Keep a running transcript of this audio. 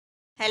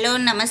Hello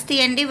నమస్తే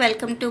అండి,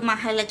 welcome to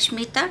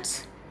Mahalakshmi thoughts.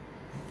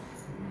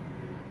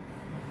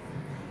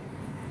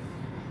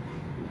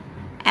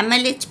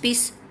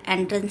 MLHP's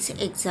entrance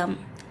exam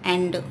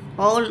and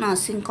all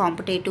nursing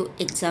competitive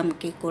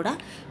ఎగ్జామ్కి కూడా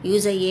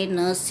యూజ్ అయ్యే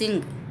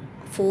నర్సింగ్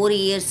 4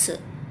 ఇయర్స్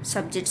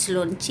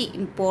సబ్జెక్ట్స్లోంచి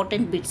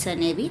ఇంపార్టెంట్ బిట్స్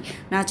అనేవి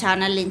నా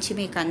ఛానల్ నుంచి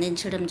మీకు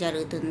అందించడం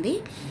జరుగుతుంది.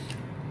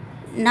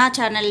 నా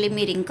ఛానల్ని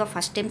మీరు ఇంకా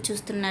ఫస్ట్ టైం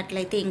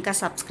చూస్తున్నట్లయితే ఇంకా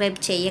సబ్స్క్రైబ్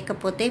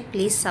చేయకపోతే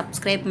ప్లీజ్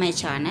సబ్స్క్రైబ్ మై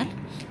ఛానల్.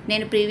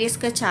 నేను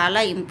ప్రీవియస్గా చాలా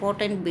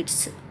ఇంపార్టెంట్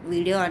బిట్స్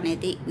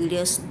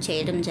వీడియోస్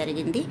చేయడం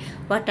జరిగింది.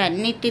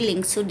 వాటన్నిటి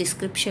లింక్స్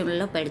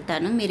డిస్క్రిప్షన్లో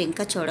పెడతాను, మీరు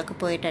ఇంకా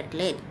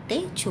చూడకపోయేటట్లయితే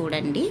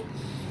చూడండి.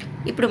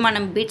 ఇప్పుడు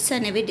మనం బిట్స్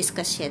అనేవి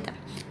డిస్కస్ చేద్దాం.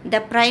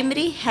 The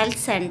primary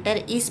health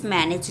centre is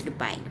managed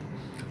by.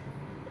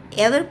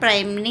 ఎవరు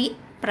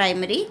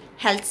ప్రైమరీ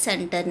హెల్త్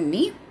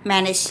సెంటర్ని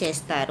మేనేజ్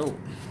చేస్తారు?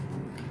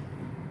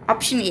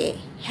 Option A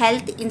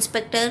health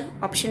inspector,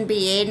 option B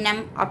ANM,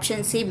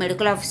 option C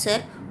medical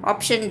officer,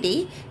 option D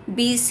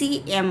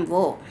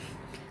BCMO.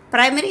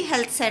 Primary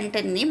health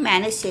సెంటర్ని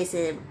మేనేజ్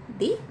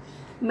చేసేది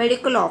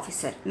మెడికల్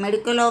ఆఫీసర్.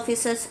 మెడికల్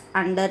ఆఫీసర్స్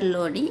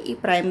అండర్లోని ఈ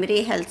primary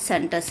health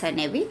centres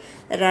అనేవి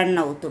run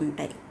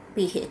అవుతుంటాయి,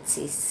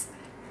 PHCs.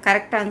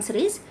 Correct answer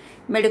is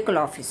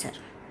medical officer.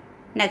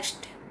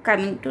 Next,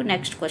 coming to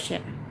next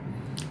question.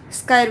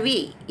 Scurvy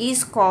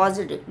is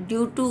caused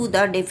due to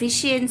the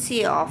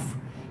deficiency of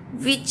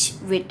which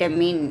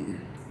vitamin?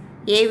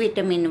 A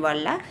vitamin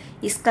వల్ల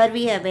ఈ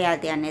scurvy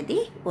వ్యాధి అనేది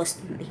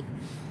వస్తుంది?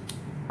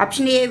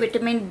 Option A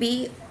vitamin B,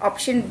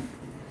 option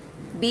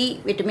B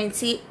vitamin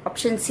C,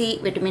 option C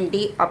vitamin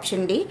D,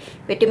 option D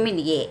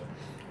vitamin A.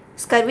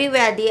 Scurvy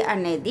వ్యాధి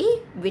అనేది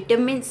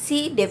vitamin C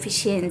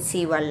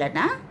deficiency వలన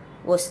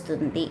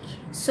వస్తుంది.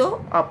 So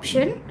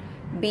option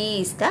B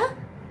is the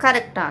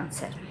correct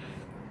answer.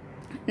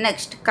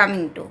 Next,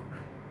 coming to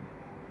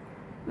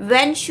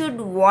when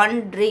should one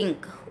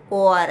drink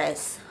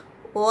ORS?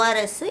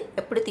 ORS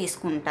ఎప్పుడు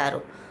తీసుకుంటారు?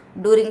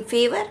 During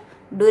fever,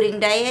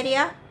 during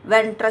diarrhoea,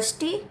 when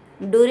trustee,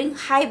 during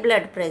high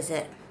blood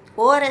pressure.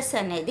 ORS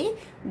అనేది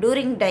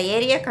during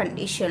diarrhoea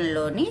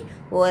కండిషన్లోని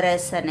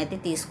ORS అనేది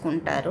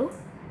తీసుకుంటారు,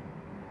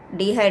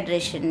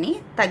 డిహైడ్రేషన్ని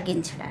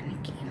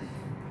తగ్గించడానికి.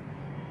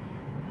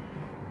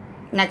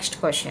 Next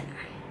question.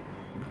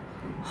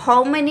 How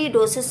many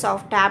doses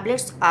of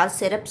tablets are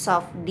syrups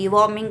of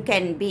deworming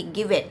can be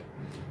given?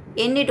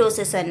 ఎన్ని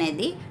doses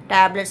అనేది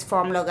tablets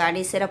ఫామ్లో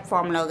కానీ సిరప్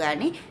ఫామ్లో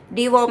కానీ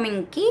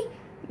డివార్మింగ్కి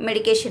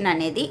మెడికేషన్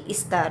అనేది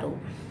ఇస్తారు?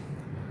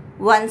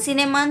 Once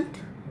in a month,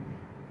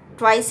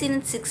 twice in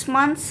 6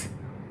 months,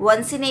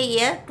 once in a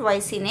year,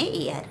 twice in a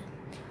year.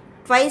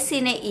 Twice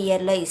in a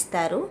ఇయర్లో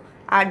ఇస్తారు.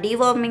 ఆ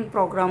డివార్మింగ్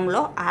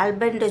ప్రోగ్రాంలో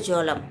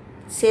ఆల్బెండజోలం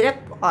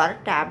సిరప్ ఆర్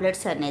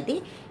టాబ్లెట్స్ అనేది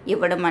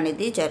ఇవ్వడం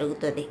అనేది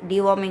జరుగుతుంది.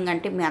 డివార్మింగ్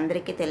అంటే మీ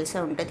అందరికీ తెలిసే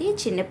ఉంటుంది.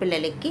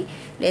 చిన్నపిల్లలకి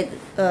లేదు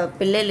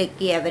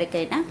పిల్లలకి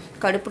ఎవరికైనా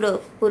కడుపులో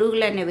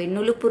పురుగులు అనేవి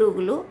నులు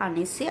పురుగులు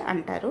అనేసి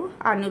అంటారు.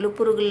 ఆ నులు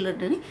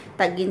పురుగులని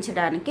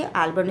తగ్గించడానికి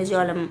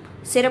ఆల్బెండజోలం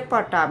సిరప్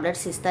ఆర్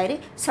టాబ్లెట్స్ ఇస్తారు.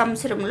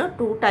 సంవత్సరంలో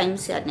 2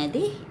 times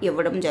అనేది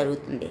ఇవ్వడం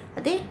జరుగుతుంది.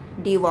 అదే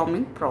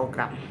deworming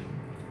programme.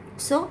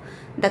 So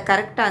the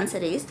correct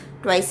answer is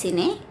twice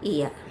in a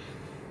year.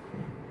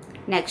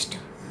 Next,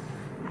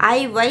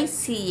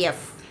 IYCF,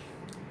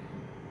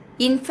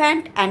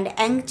 infant and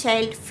young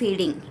child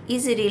feeding,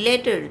 is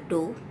related to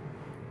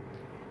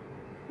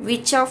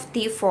which of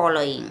the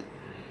following?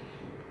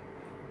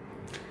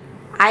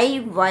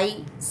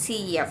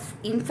 IYCF,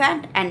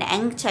 infant and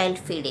young child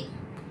feeding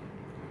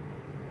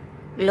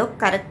లో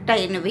correct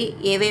అయినవి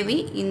ఏవేవి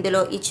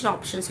ఇందులో ఇచ్చిన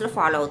ఆప్షన్స్లో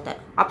follow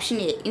అవుతారు?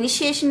 Option A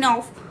initiation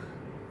of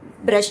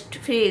breast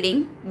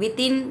feeding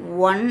with in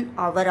 1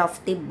 hour of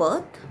the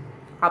birth.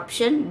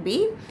 Option B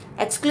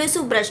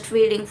exclusive breast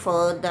feeding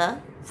for the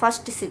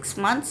first 6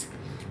 months.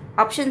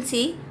 Option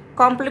C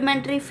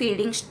complementary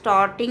feeding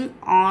starting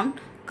on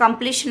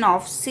completion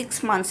of 6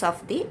 months of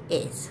the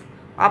age.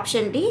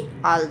 Option D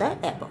all the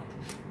above.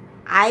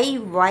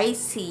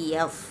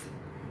 IYCF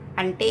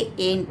అంటే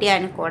ఏంటి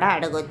అని కూడా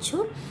అడగొచ్చు.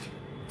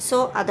 So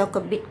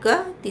అదొక బిట్గా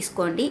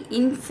తీసుకోండి.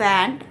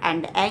 Infant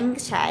and young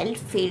child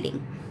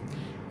feeding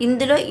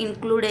ఇందులో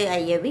include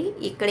అయ్యేవి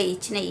ఇక్కడ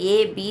ఇచ్చిన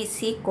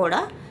ABC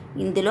కూడా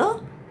ఇందులో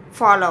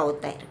ఫాలో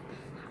అవుతారు,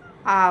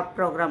 ఆ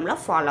ప్రోగ్రాంలో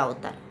ఫాలో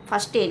అవుతారు.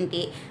 ఫస్ట్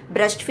ఏంటి?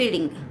 బ్రెస్ట్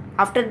ఫీడింగ్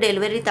ఆఫ్టర్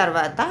డెలివరీ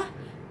తర్వాత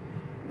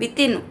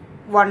వితిన్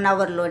 1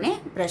 hourలోనే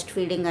బ్రెస్ట్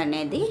ఫీడింగ్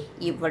అనేది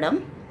ఇవ్వడం.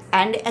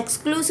 అండ్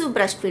ఎక్స్క్లూసివ్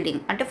బ్రెస్ట్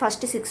ఫీడింగ్ అంటే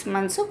ఫస్ట్ 6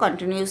 months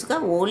కంటిన్యూస్గా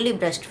ఓన్లీ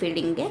బ్రెస్ట్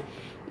ఫీడింగే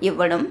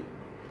ఇవ్వడం.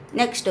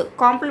 నెక్స్ట్,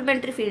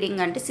 కాంప్లిమెంటరీ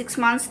ఫీడింగ్ అంటే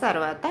 6 months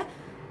తర్వాత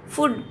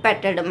ఫుడ్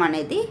పెట్టడం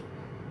అనేది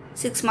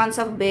 6 months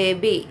ఆఫ్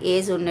బేబీ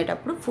ఏజ్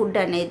ఉండేటప్పుడు ఫుడ్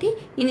అనేది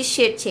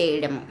ఇనిషియేట్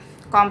చేయడము.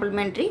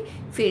 కాంప్లిమెంటరీ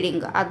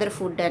ఫీడింగ్ అదర్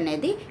ఫుడ్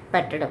అనేది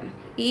పెట్టడం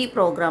ఈ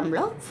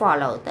ప్రోగ్రాంలో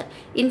ఫాలో అవుతారు.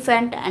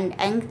 Infant and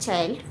young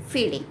child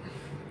feeding.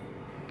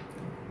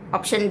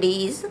 Option D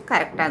is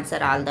correct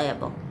answer, all the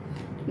above.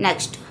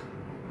 Next,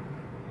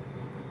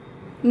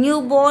 new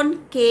Born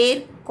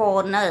care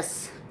corners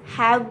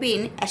have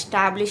been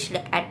established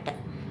at.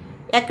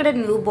 ఎక్కడ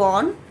new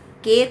Born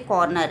care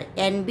corner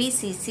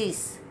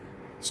NBCCs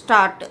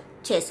start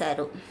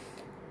చేశారు.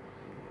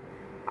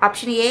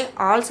 Option A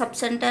all sub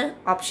centre,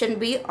 option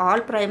be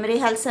all primary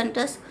health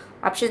centres,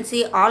 option see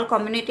all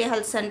community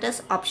health centres,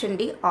 option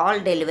D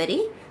all delivery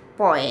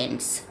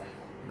points.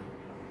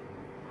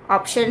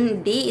 Option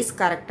D is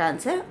correct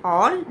answer.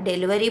 All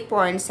delivery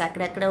points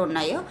ఎక్కడెక్కడ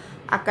ఉన్నాయో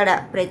అక్కడ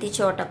ప్రతి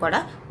చోట కూడా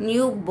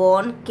new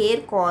Born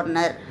care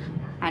corner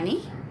అని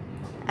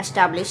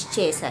establish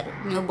చేశారు.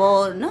 New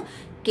Born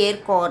care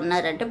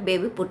corner అంటే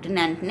baby పుట్టిన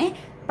వెంటనే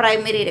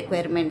ప్రైమరీ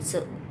రిక్వైర్మెంట్స్,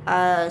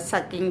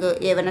 సకింగ్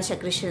ఏమైనా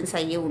సెక్రెషన్స్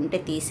అయ్యి ఉంటే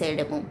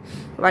తీసేయడము,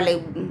 వాళ్ళ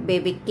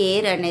బేబీ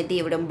కేర్ అనేది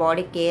ఇవ్వడం,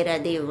 బాడీ కేర్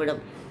అది ఇవ్వడం,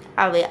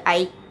 అవి ఐ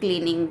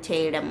క్లీనింగ్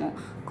చేయడము,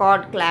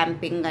 కార్డ్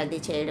క్లాంపింగ్ అది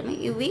చేయడం,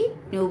 ఇవి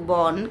న్యూ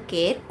బోర్న్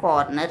కేర్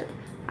కార్నర్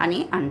అని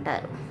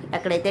అంటారు.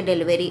 ఎక్కడైతే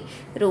డెలివరీ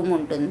రూమ్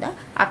ఉంటుందో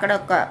అక్కడ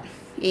ఒక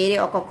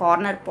ఏరియా, ఒక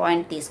కార్నర్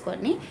పాయింట్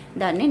తీసుకొని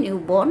దాన్ని new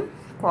Born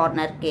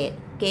corner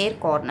care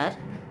corner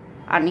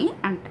అని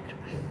అంటారు.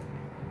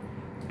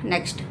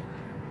 Next,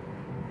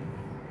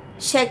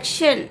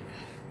 section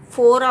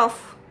 4 of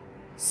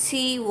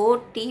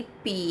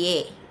COTPA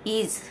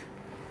is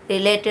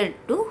related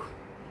to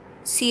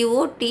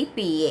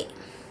COTPA.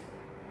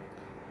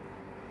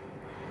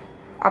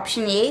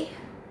 Option A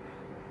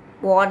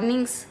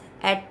warnings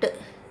at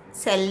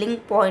selling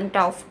point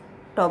of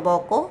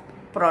tobacco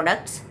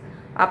products,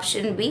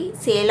 option B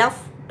sale of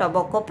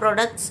tobacco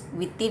products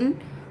within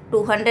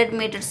 200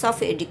 meters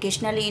of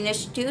educational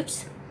institutes,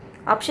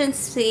 option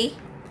C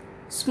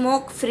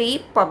smoke free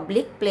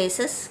public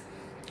places,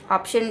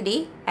 option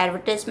D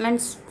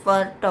advertisements for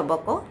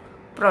tobacco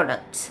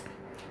products.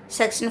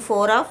 Section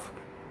 4 of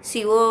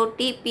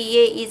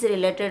COTPA is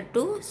related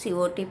to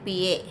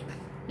COTPA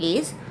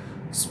is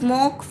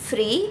smoke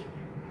free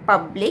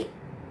public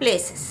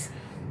places.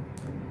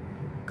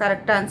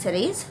 Correct answer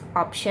is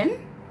option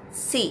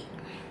C.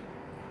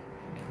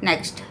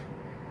 Next,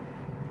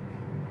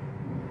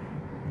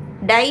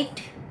 diet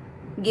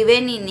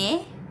given in a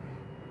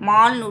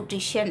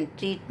malnutrition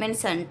treatment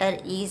center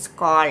is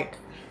called.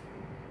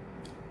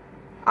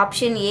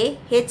 Option A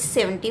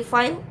H75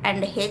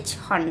 and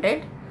H100,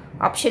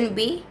 option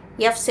B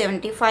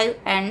F75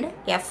 and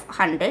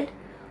F100,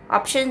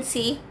 option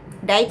C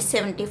diet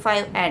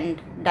 75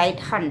 and diet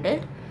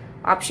 100,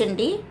 option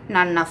D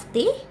none of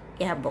the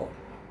above.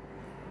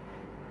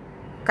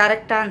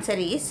 Correct answer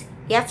is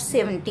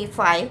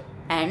F75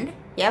 and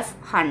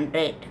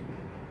F100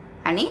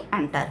 అని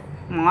అంటారు.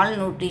 Mall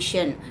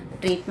nutrition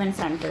treatment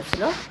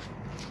సెంటర్స్లో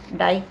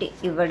diet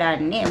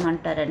ఇవ్వడాన్ని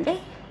ఏమంటారంటే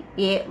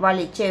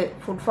వాళ్ళు ఇచ్చే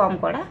food form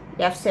కూడా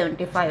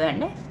F75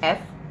 and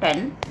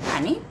F10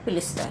 అని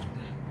పిలుస్తారు.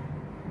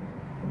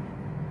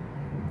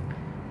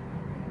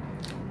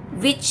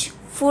 Which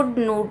food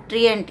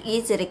nutrient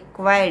is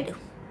required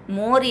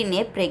more in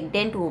a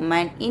pregnant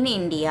women in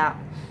India?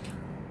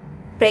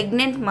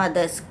 Pregnant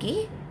మదర్స్కి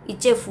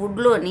ఇచ్చే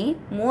ఫుడ్లోని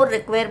మోర్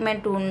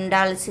రిక్వైర్మెంట్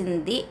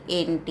ఉండాల్సింది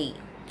ఏంటి?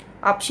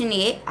 Option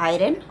A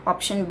iron,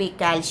 option B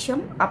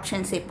calcium,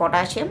 option C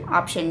potassium,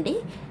 option D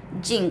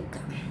zinc.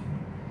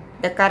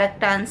 The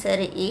correct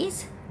answer is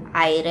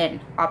iron.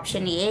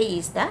 Option A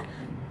is the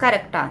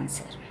correct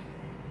answer.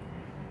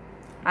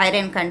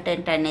 Iron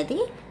content అనేది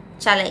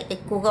చాలా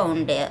ఎక్కువగా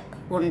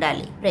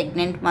ఉండాలి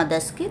pregnant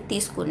మదర్స్కి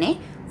తీసుకునే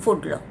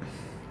ఫుడ్లో.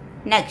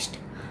 Next,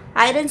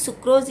 iron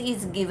sucrose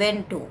is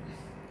given to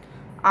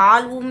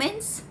all women,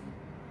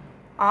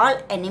 all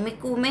anemic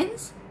women,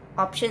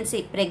 option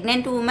C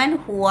pregnant women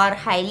who are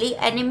highly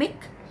anemic,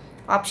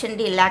 option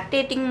D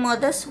lactating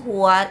mothers who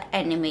are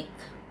anemic.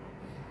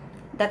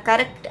 The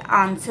correct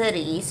answer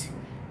is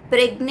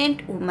pregnant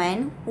women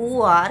who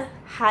are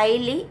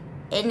highly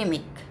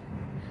anemic.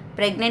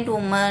 Pregnant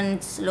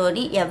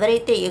ఉమెన్స్లోని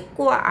ఎవరైతే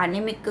ఎక్కువ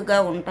అనెమిక్గా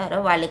ఉంటారో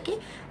వాళ్ళకి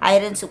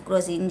iron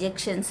sucrose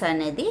injections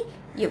అనేది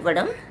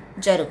ఇవ్వడం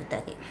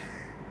జరుగుతుంది.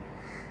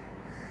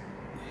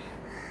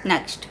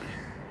 Next,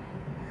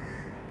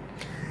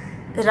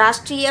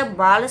 Rashtriya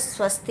బాల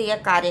స్వాస్థ్య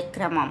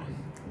కార్యక్రమం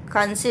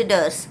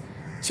considers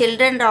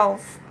children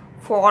of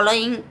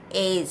following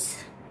age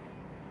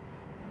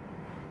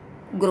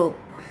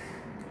group.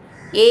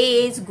 A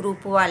age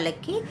group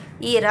వాళ్ళకి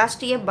ఈ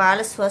రాష్ట్రీయ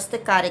బాల స్వాస్థ్య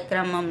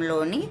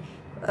కార్యక్రమంలోని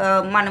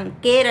మనం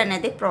కేర్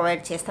అనేది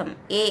ప్రొవైడ్ చేస్తాం.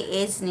 ఏ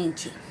ఏజ్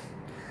నుంచి?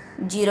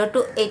 0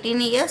 to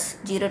 18 years,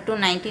 0 to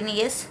 19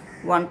 years,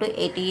 1 to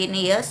 18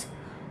 years,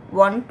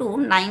 1 to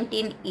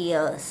 19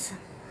 years,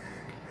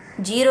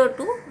 0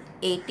 to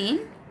 18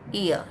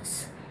 years.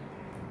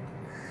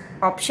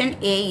 Option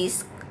A is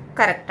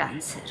correct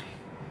answer.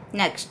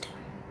 Next,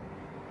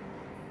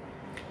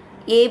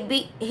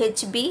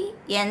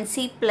 ABHBNC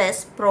plus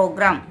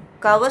program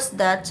covers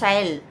the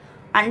child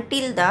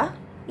until the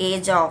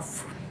age of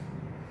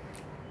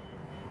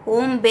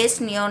home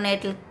based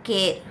neonatal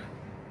care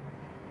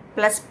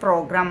plus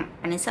program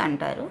అనేసి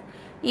అంటారు.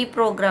 ఈ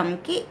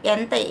ప్రోగ్రామ్కి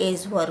ఎంత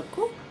age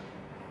వరకు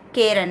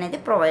care అనేది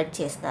provide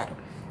చేస్తారు?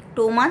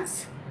 2 months,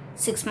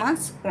 6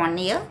 months, 1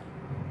 year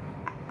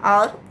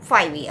or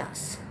 5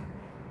 years?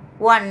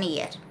 1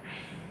 year.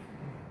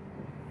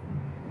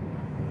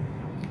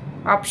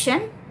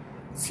 Option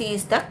C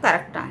is the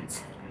correct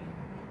answer.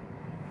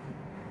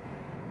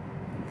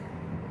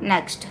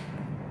 Next,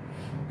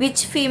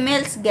 which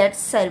females get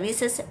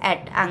services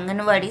at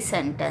anganwadi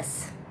centres?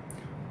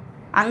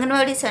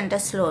 Anganwadi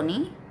సెంటర్స్లోని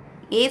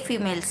A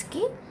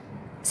ఫీమేల్స్కి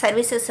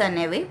services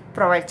అనేవి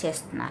provide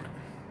చేస్తున్నారు?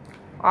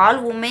 All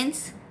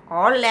women's,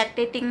 all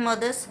lactating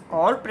mothers,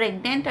 all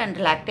pregnant and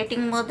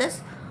lactating mothers,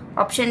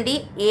 option D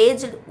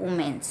aged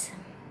women's.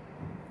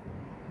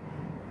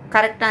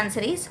 Correct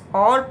answer is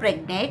all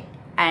pregnant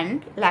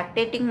and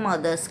lactating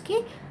మదర్స్కి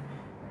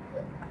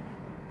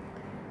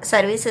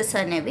services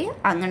అనేవి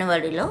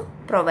అంగన్వాడీలో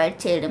provide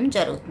చేయడం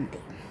జరుగుతుంది.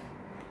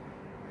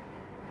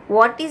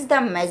 What is the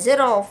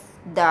measure of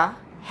the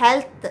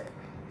health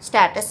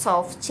status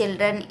of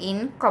children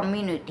in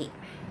community?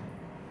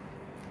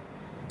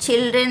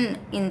 Children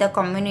in the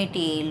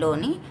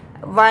కమ్యూనిటీలోని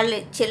వాళ్ళ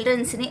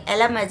చిల్డ్రన్స్ని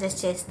ఎలా measure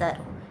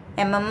చేస్తారు?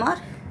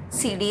 MMR,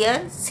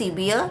 CDR,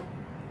 CBR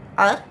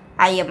are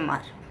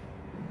IMR?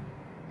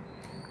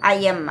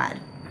 IMR.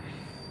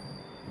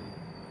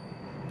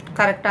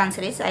 Correct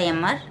answer is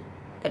IMR,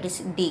 that is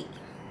D.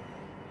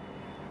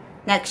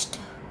 Next,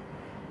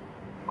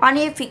 on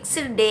a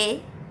fixed day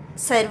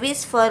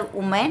service for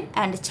women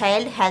and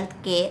child health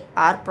care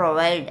are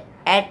provide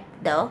at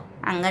the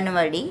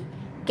anganwadi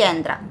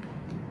కేంద్ర.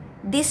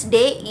 This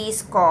day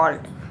is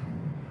called.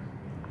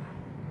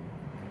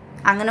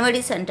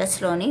 Anganwadi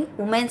సెంటర్స్లోని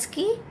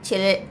ఉమెన్స్కి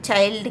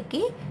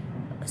చైల్డ్కి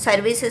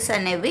services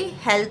అనేవి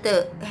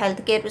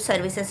health care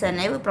services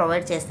అనేవి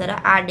provide చేస్తారు.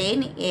 ఆ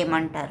డేని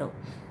ఏమంటారు?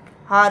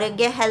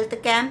 ఆరోగ్య health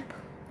camp,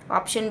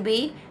 option B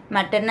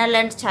maternal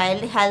and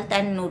child health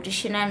and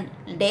nutritional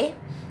day,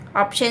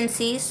 option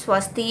C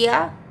స్వస్థీయ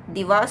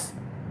Diwas,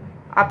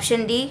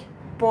 option D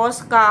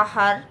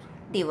పోషకాహార్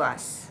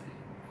Diwas.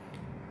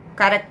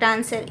 Correct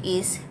answer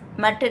is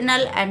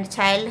maternal and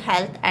child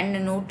health and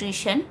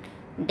nutrition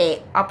day.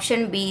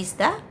 Option B is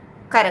the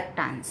correct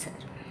answer.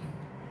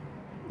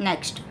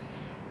 Next,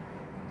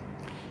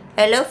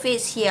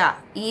 alopecia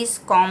is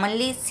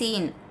commonly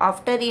seen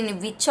after in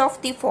which of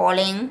the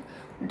following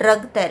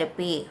drug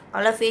therapy?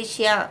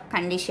 Alopecia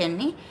condition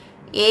ni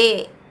A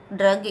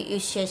drug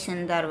use చేసిన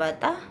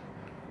తర్వాత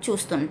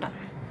చూస్తుంటాం?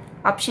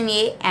 Option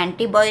A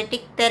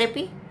antibiotic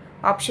therapy,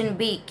 option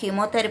B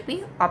chemotherapy,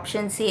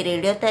 option C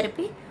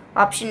radiotherapy,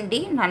 option D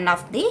none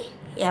of the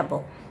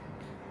above.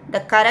 The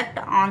correct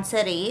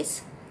answer is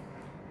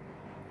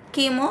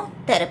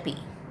chemotherapy.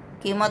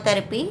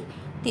 Chemotherapy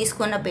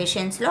తీసుకున్న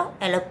పేషెంట్స్లో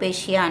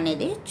alopecia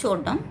అనేది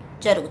చూడడం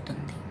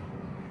జరుగుతుంది.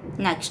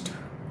 Next,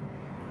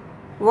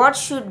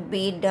 what should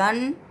be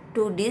done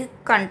to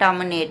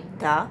డికంటామినేట్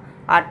the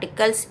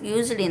articles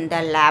used in the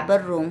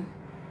labour room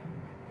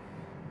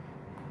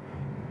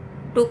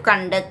to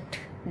conduct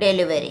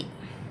delivery?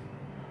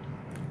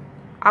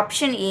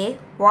 Option A,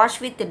 wash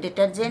with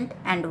detergent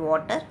and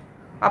water.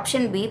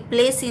 Option B,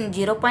 place in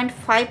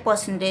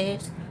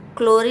 0.5%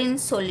 chlorine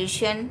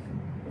solution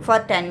for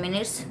 10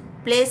 minutes.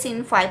 Place in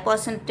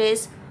 5%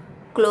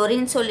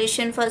 chlorine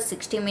solution for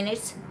 60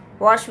 minutes.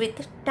 Wash with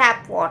tap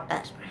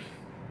water.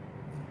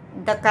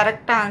 The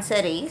correct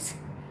answer is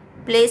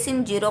place in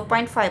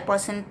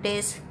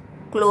 0.5%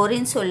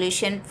 chlorine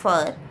solution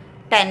for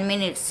 10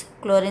 minutes.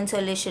 Chlorine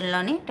solution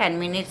లోని 10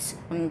 minutes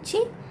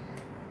ఉంచి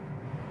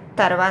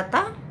తర్వాత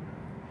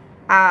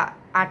ఆ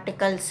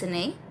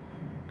ఆర్టికల్స్ని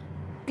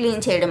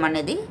clean చేయడం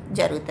అనేది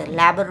జరుగుతుంది.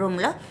 Labour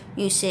రూమ్లో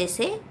use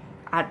చేసే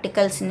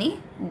ఆర్టికల్స్ని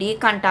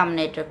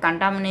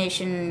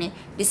కంటామినేషన్ని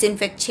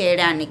disinfect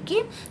చేయడానికి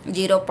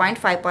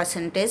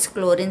 0.5%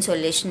 క్లోరిన్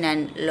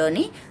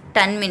సొల్యూషన్లోని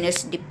 10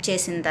 minutes డిప్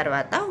చేసిన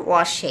తర్వాత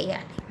వాష్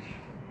చేయాలి.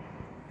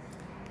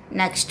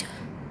 Next,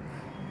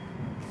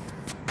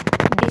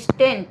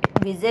 distant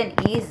vision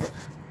is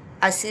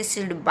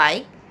assisted by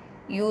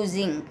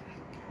using.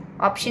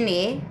 Option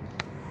A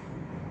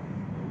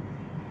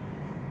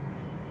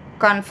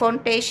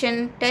confrontation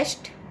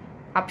test,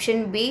 option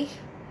B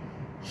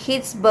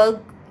Hitzberg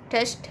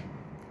test,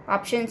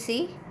 option C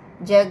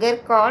Jaeger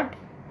cord,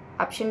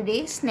 option D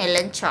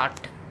Snellen chart.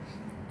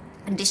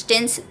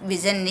 Distance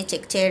విజన్ని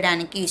check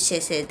చేయడానికి use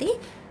చేసేది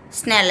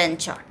Snellen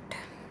chart.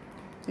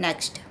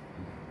 Next,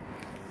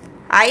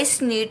 ice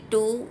need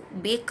to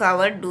be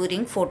covered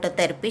during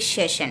phototherapy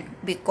session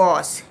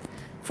because.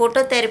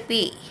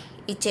 Phototherapy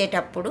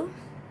ఇచ్చేటప్పుడు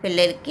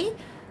పిల్లలకి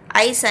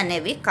ice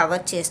అనేవి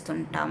cover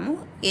చేస్తుంటాము,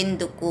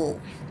 ఎందుకు?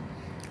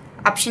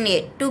 Option A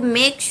to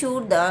make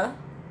sure the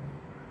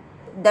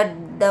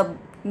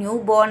new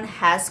Born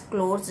has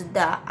closed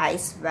the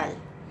ice well.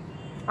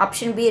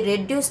 Option B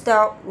reduce the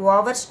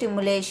over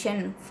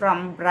stimulation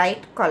from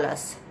bright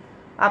colours.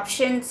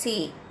 Option C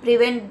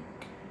prevent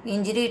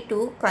injury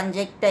to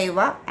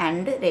కంజక్టివా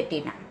and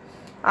retina.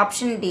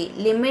 Option D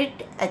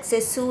limit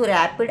excessive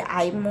rapid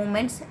eye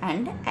movements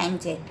and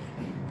anxiety.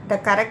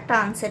 The correct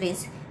answer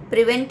is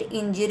prevent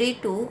injury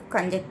to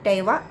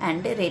కంజక్టివా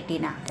and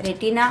retina.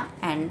 Retina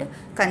and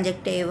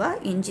కంజక్టివా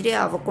injury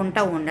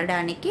అవ్వకుండా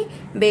ఉండడానికి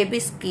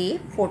బేబీస్కి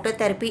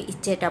phototherapy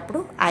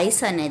ఇచ్చేటప్పుడు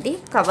ice అనేది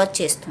cover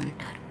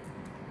చేస్తుంటారు.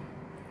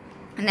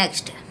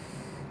 Next,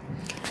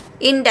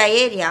 in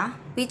diarrhoea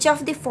which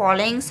of the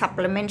following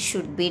supplement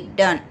should be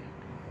done?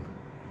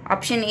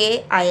 Option A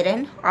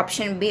iron,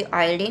 option B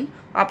iodine,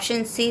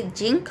 option C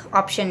zinc,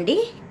 option D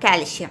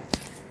calcium.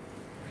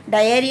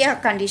 Diarrhoea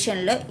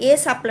కండిషన్లో ఏ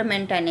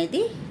supplement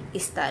అనేది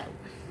ఇస్తారు?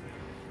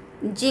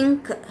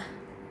 Zinc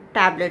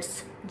tablets,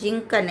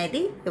 zinc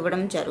అనేది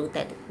ఇవ్వడం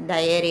జరుగుతుంది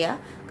diarrhoea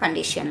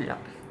కండిషన్లో.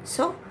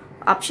 So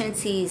option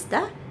C is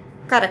the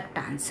correct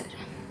answer.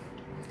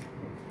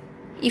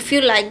 If you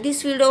like this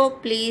video,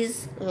 please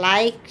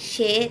like,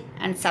 share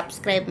and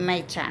subscribe my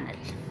channel.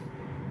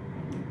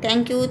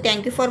 Thank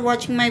you for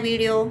watching my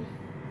video.